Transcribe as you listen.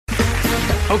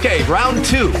Okay, round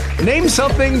 2. Name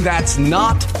something that's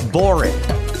not boring.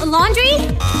 A laundry?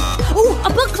 Ooh, a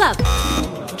book club.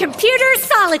 Computer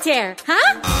solitaire,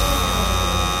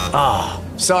 huh?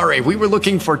 Sorry, we were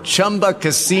looking for Chumba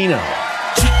Casino.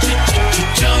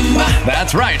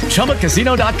 That's right.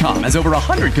 ChumbaCasino.com has over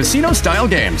 100 casino-style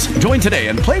games. Join today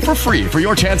and play for free for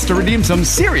your chance to redeem some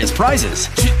serious prizes.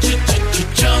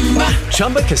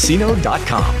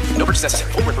 ChumbaCasino.com. No purchase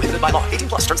necessary. Void where prohibited by law. 18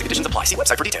 plus. Terms and conditions apply. See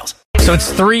website for details. So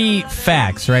it's 3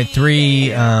 facts, right?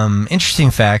 3 interesting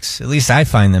facts. At least I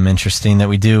find them interesting that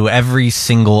we do every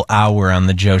single hour on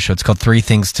the Joe Show. It's called 3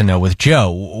 Things to Know with Joe.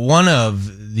 One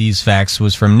of these facts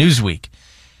was from Newsweek.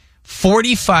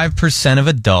 45% of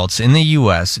adults in the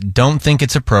U.S. don't think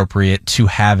it's appropriate to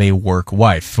have a work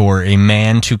wife, for a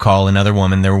man to call another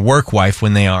woman their work wife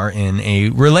when they are in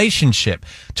a relationship.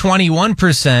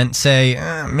 21%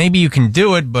 say, maybe you can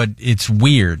do it, but it's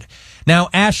weird. Now,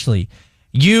 Ashley,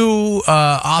 you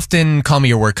often call me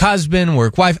your work husband,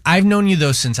 work wife. I've known you,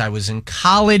 though, since I was in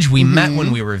college. We met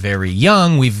when we were very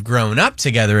young. We've grown up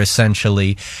together,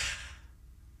 essentially.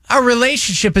 Our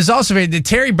relationship is also very...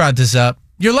 Terry brought this up.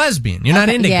 You're lesbian. You're not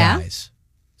into guys.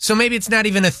 So maybe it's not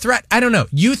even a threat. I don't know.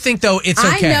 You think, though, it's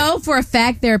okay. I know for a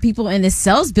fact there are people in this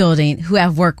sales building who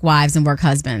have work wives and work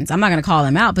husbands. I'm not going to call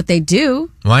them out, but they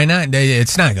do. Why not?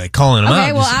 It's not like calling them out.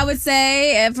 Okay, well, I would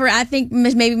say I'm not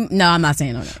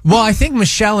saying no. Well, I think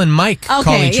Michelle and Mike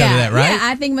call each other that, right? Yeah,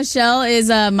 I think Michelle is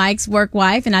Mike's work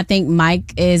wife, and I think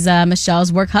Mike is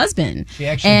Michelle's work husband.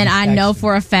 And I know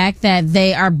for a fact that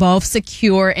they are both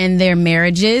secure in their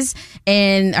marriages,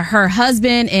 and her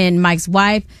husband and Mike's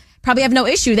wife probably have no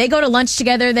issue. They go to lunch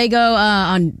together. They go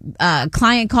on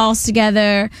client calls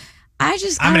together. I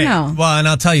don't know. Well, and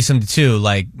I'll tell you something, too.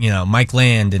 Like, Mike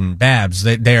Land and Babs,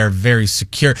 they are very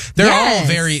secure. They're all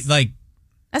very, like...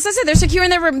 As I said, they're secure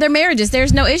in their marriages.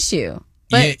 There's no issue.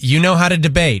 But you know how to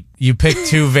debate. You picked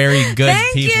 2 very good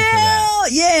people for that.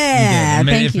 Yeah,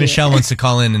 if Michelle wants to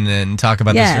call in and talk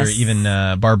about this, or even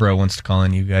Barbara wants to call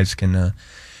in, you guys can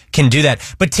do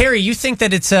that. But Terry, you think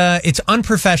that it's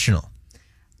unprofessional?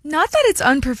 Not that it's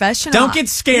unprofessional. Don't get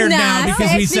scared now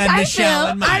because we said Michelle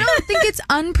and Mike. I don't think it's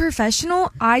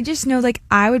unprofessional. I just know,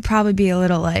 I would probably be a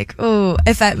little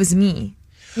if that was me.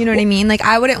 You know what I mean?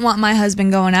 I wouldn't want my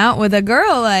husband going out with a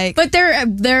girl, But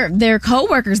they're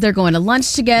co-workers. They're going to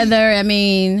lunch together. I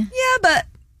mean... Yeah, but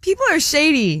people are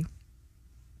shady.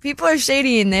 People are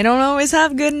shady, and they don't always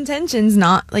have good intentions.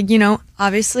 Not,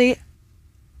 obviously...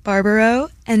 Barbaro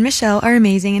and Michelle are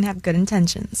amazing and have good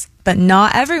intentions, but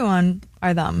not everyone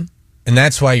are them. And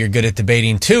that's why you're good at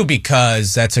debating too,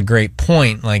 because that's a great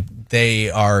point. They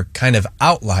are kind of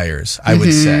outliers, I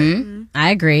would say.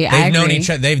 I agree.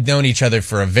 They've known each other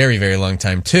for a very, very long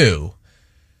time too.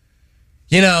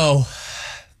 I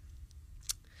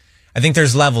think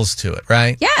there's levels to it,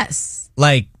 right? Yes.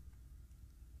 I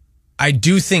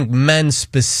do think men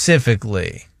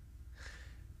specifically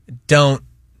don't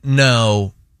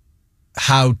know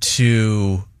how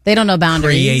to They don't know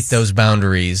boundaries. Create those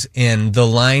boundaries, and the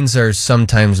lines are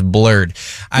sometimes blurred.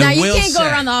 You can't go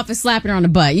around the office slapping her on the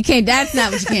butt. You can't. That's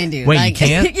not what you can do. Wait, you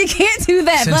can't? You can't do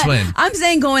that. Since but when? I'm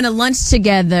saying going to lunch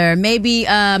together. Maybe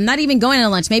not even going to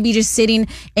lunch. Maybe just sitting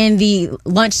in the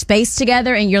lunch space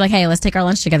together, and you're like, hey, let's take our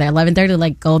lunch together. 11:30,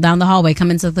 like go down the hallway, come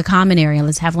into the common area,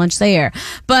 let's have lunch there.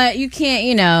 But you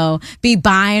can't, be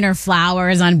buying her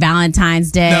flowers on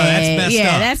Valentine's Day. No, that's messed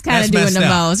up. That's kind of doing the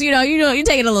most. You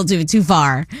take it a little too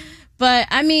far. But,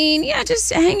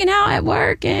 just hanging out at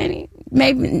work and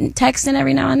maybe texting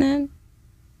every now and then.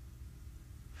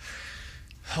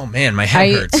 Oh, man, my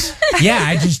head hurts. Yeah,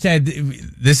 I just had...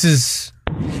 This is...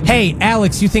 Hey,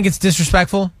 Alex, you think it's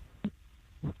disrespectful?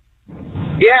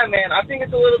 Yeah, man, I think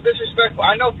it's a little disrespectful.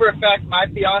 I know for a fact my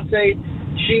fiance,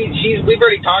 we've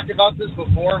already talked about this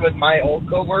before with my old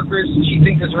coworkers. She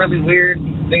thinks it's really weird,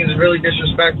 thinks it's really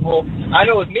disrespectful. I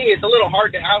know with me, it's a little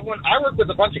hard to have one. I work with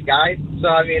a bunch of guys,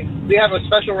 so, we have a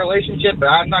special relationship, but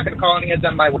I'm not going to call any of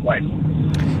them my wife.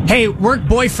 Hey, work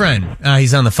boyfriend.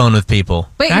 He's on the phone with people.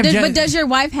 Wait, but does your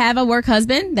wife have a work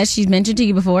husband that she's mentioned to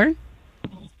you before?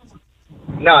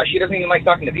 No, she doesn't even like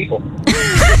talking to people.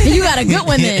 You got a good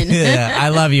one then. Yeah, I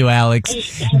love you,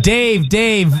 Alex.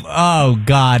 Dave, oh,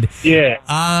 God.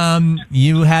 Yeah.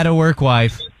 You had a work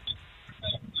wife.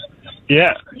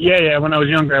 Yeah. When I was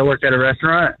younger, I worked at a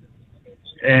restaurant.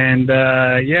 And,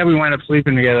 we wound up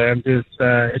sleeping together.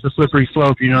 It's a slippery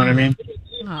slope, you know what I mean?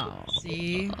 Oh,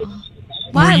 see?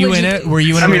 Were you in a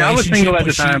relationship? I was single at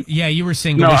the time. Yeah, you were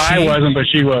single. No, I wasn't, but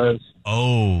she was.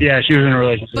 Oh. Yeah, she was in a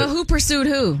relationship. But who pursued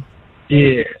who?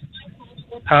 Yeah.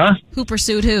 Huh? Who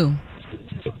pursued who?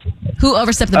 Who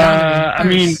overstepped the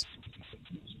boundary?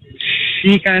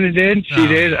 She kind of did. She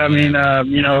did. I mean,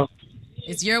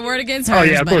 It's your word against hers. Oh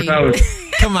yeah, of buddy. course I was.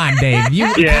 Come on, Dave.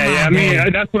 I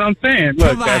mean, that's what I'm saying.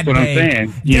 Look, that's what I'm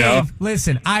saying. You know,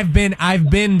 listen, I've been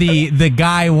the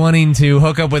guy wanting to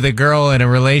hook up with a girl in a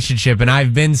relationship, and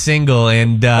I've been single,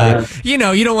 and you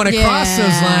don't want to cross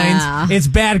those lines. It's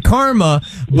bad karma.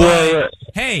 But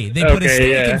hey, they put a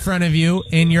steak in front of you,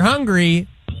 and you're hungry,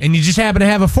 and you just happen to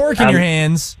have a fork in your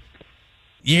hands.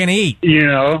 You're gonna eat. You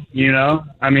know.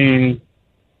 I mean,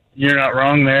 you're not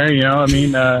wrong there. I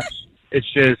mean,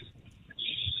 it's just.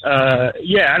 I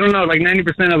don't know. Like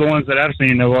 90% of the ones that I've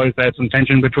seen have always had some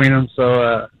tension between them.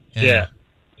 So, it's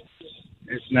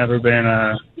never been.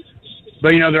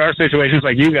 But there are situations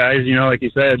like you guys. Like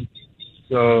you said.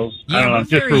 So I don't know.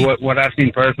 Just for what I've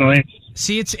seen personally.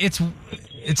 See,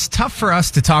 it's tough for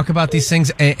us to talk about these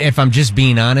things. If I'm just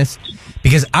being honest,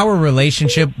 because our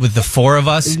relationship with the four of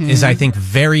us is, I think,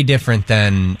 very different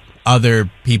than other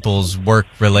people's work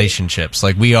relationships.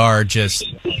 Like we are just,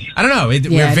 I don't know.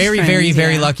 We're very, friends, very,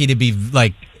 very lucky to be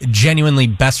like genuinely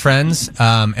best friends,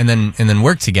 and then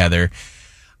work together.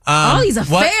 All these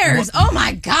affairs. Oh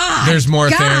my God. There's more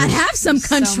affairs. Have some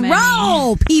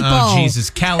control, people. Oh Jesus,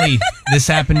 Kelly, this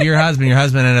happened to your husband. Your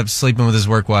husband ended up sleeping with his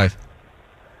work wife.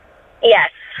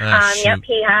 Yes. Yep.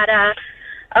 He had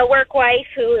a work wife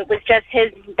who was just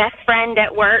his best friend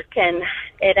at work, and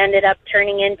it ended up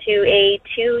turning into a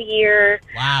 2-year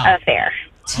affair.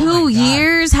 2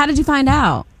 years? How did you find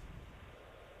out?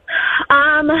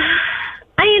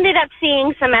 I ended up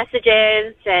seeing some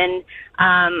messages, and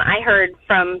I heard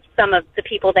from some of the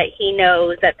people that he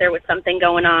knows that there was something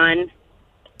going on.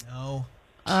 No.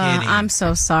 I'm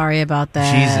so sorry about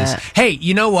that. Jesus. Hey,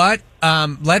 you know what?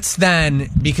 Let's then,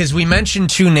 because we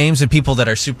mentioned 2 names of people that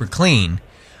are super clean,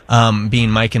 being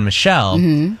Mike and Michelle,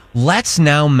 let's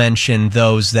now mention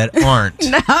those that aren't.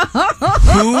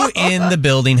 Who in the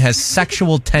building has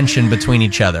sexual tension between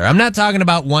each other? I'm not talking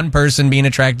about one person being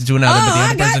attracted to another, but the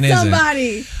other person isn't.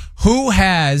 Somebody. Who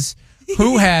has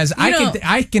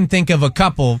I can think of a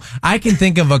couple.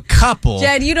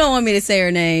 Jed, you don't want me to say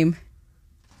her name.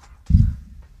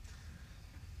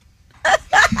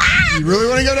 You really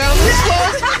want to go down this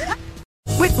far?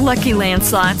 With Lucky Land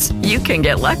Slots, you can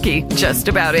get lucky just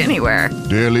about anywhere.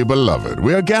 Dearly beloved,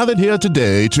 we are gathered here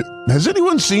today to... Has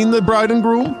anyone seen the bride and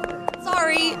groom?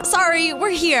 Sorry, we're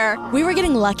here. We were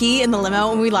getting lucky in the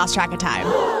limo and we lost track of time.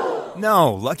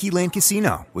 No, Lucky Land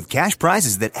Casino, with cash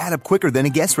prizes that add up quicker than a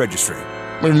guest registry.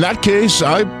 In that case,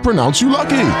 I pronounce you lucky.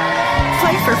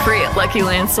 Play for free at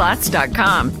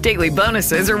LuckyLandSlots.com. Daily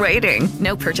bonuses are waiting.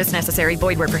 No purchase necessary.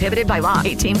 Void where prohibited by law.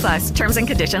 18+. Terms and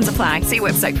conditions apply. See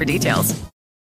website for details.